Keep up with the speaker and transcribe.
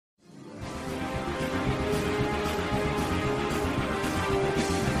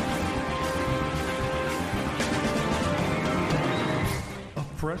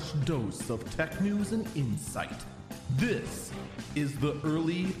fresh dose of tech news and insight. This is the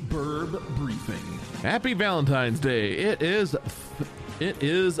Early Burb Briefing. Happy Valentine's Day. It is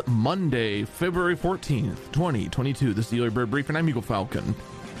Monday, February 14th, 2022. This is the Early Bird Briefing. I'm Eagle Falcon.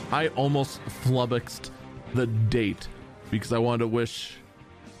 I almost flummoxed the date because I wanted to wish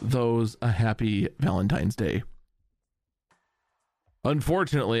those a happy Valentine's Day.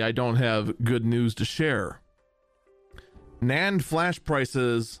 Unfortunately, I don't have good news to share. NAND flash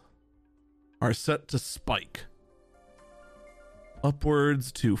prices are set to spike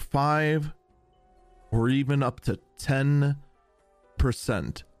upwards to 5 or even up to 10%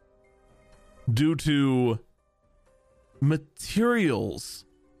 due to materials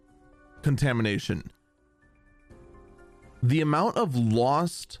contamination. The amount of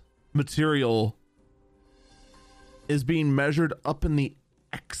lost material is being measured up in the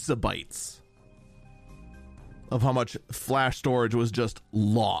exabytes of how much flash storage was just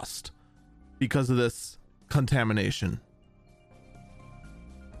lost because of this contamination.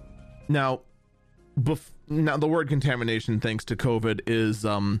 Now the word contamination, thanks to COVID, is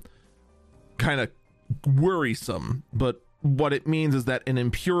kind of worrisome, but what it means is that an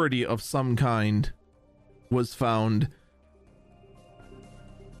impurity of some kind was found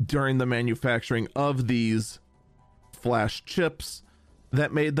during the manufacturing of these flash chips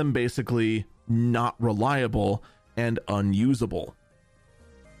that made them basically not reliable and unusable.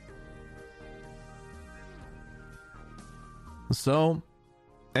 So,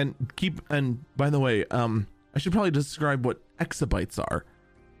 and by the way, I should probably describe what exabytes are.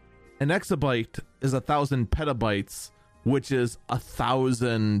 An exabyte is 1,000 petabytes, which is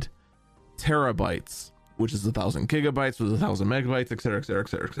 1,000 terabytes, which is 1,000 gigabytes, which is 1,000 megabytes, etc., etc.,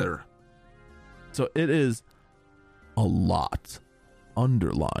 etc., etc. So it is a lot.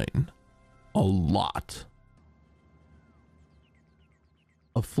 Underline a lot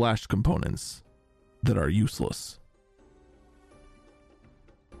of flash components that are useless.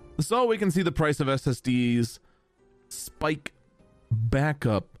 So we can see the price of SSDs spike back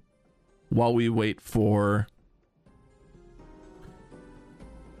up while we wait for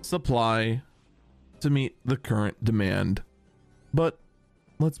supply to meet the current demand. But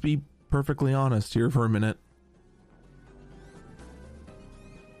let's be perfectly honest here for a minute.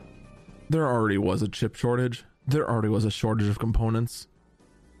 There already was a chip shortage. There already was a shortage of components.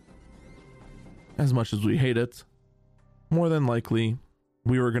 As much as we hate it, more than likely,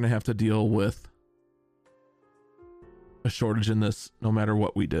 we were going to have to deal with a shortage in this no matter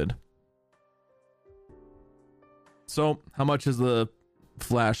what we did. So, how much is the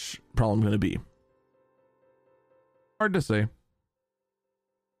flash problem going to be? Hard to say.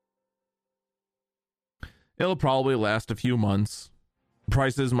 It'll probably last a few months.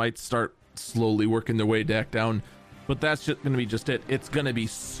 Prices might start slowly working their way back down, but that's just going to be just it. It's going to be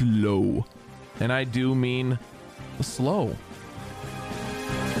slow. And I do mean slow.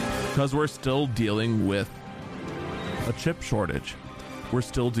 Because we're still dealing with a chip shortage. We're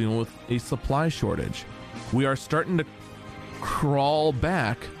still dealing with a supply shortage. We are starting to crawl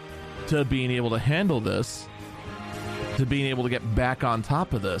back to being able to handle this, to being able to get back on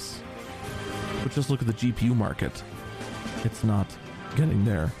top of this. But just look at the GPU market. It's not getting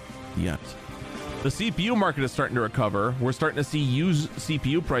there yet. The CPU market is starting to recover. We're starting to see used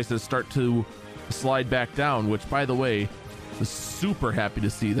CPU prices start to slide back down, which, by the way, is super happy to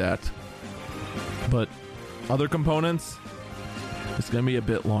see that. But other components, it's going to be a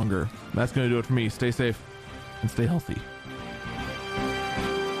bit longer. That's going to do it for me. Stay safe and stay healthy.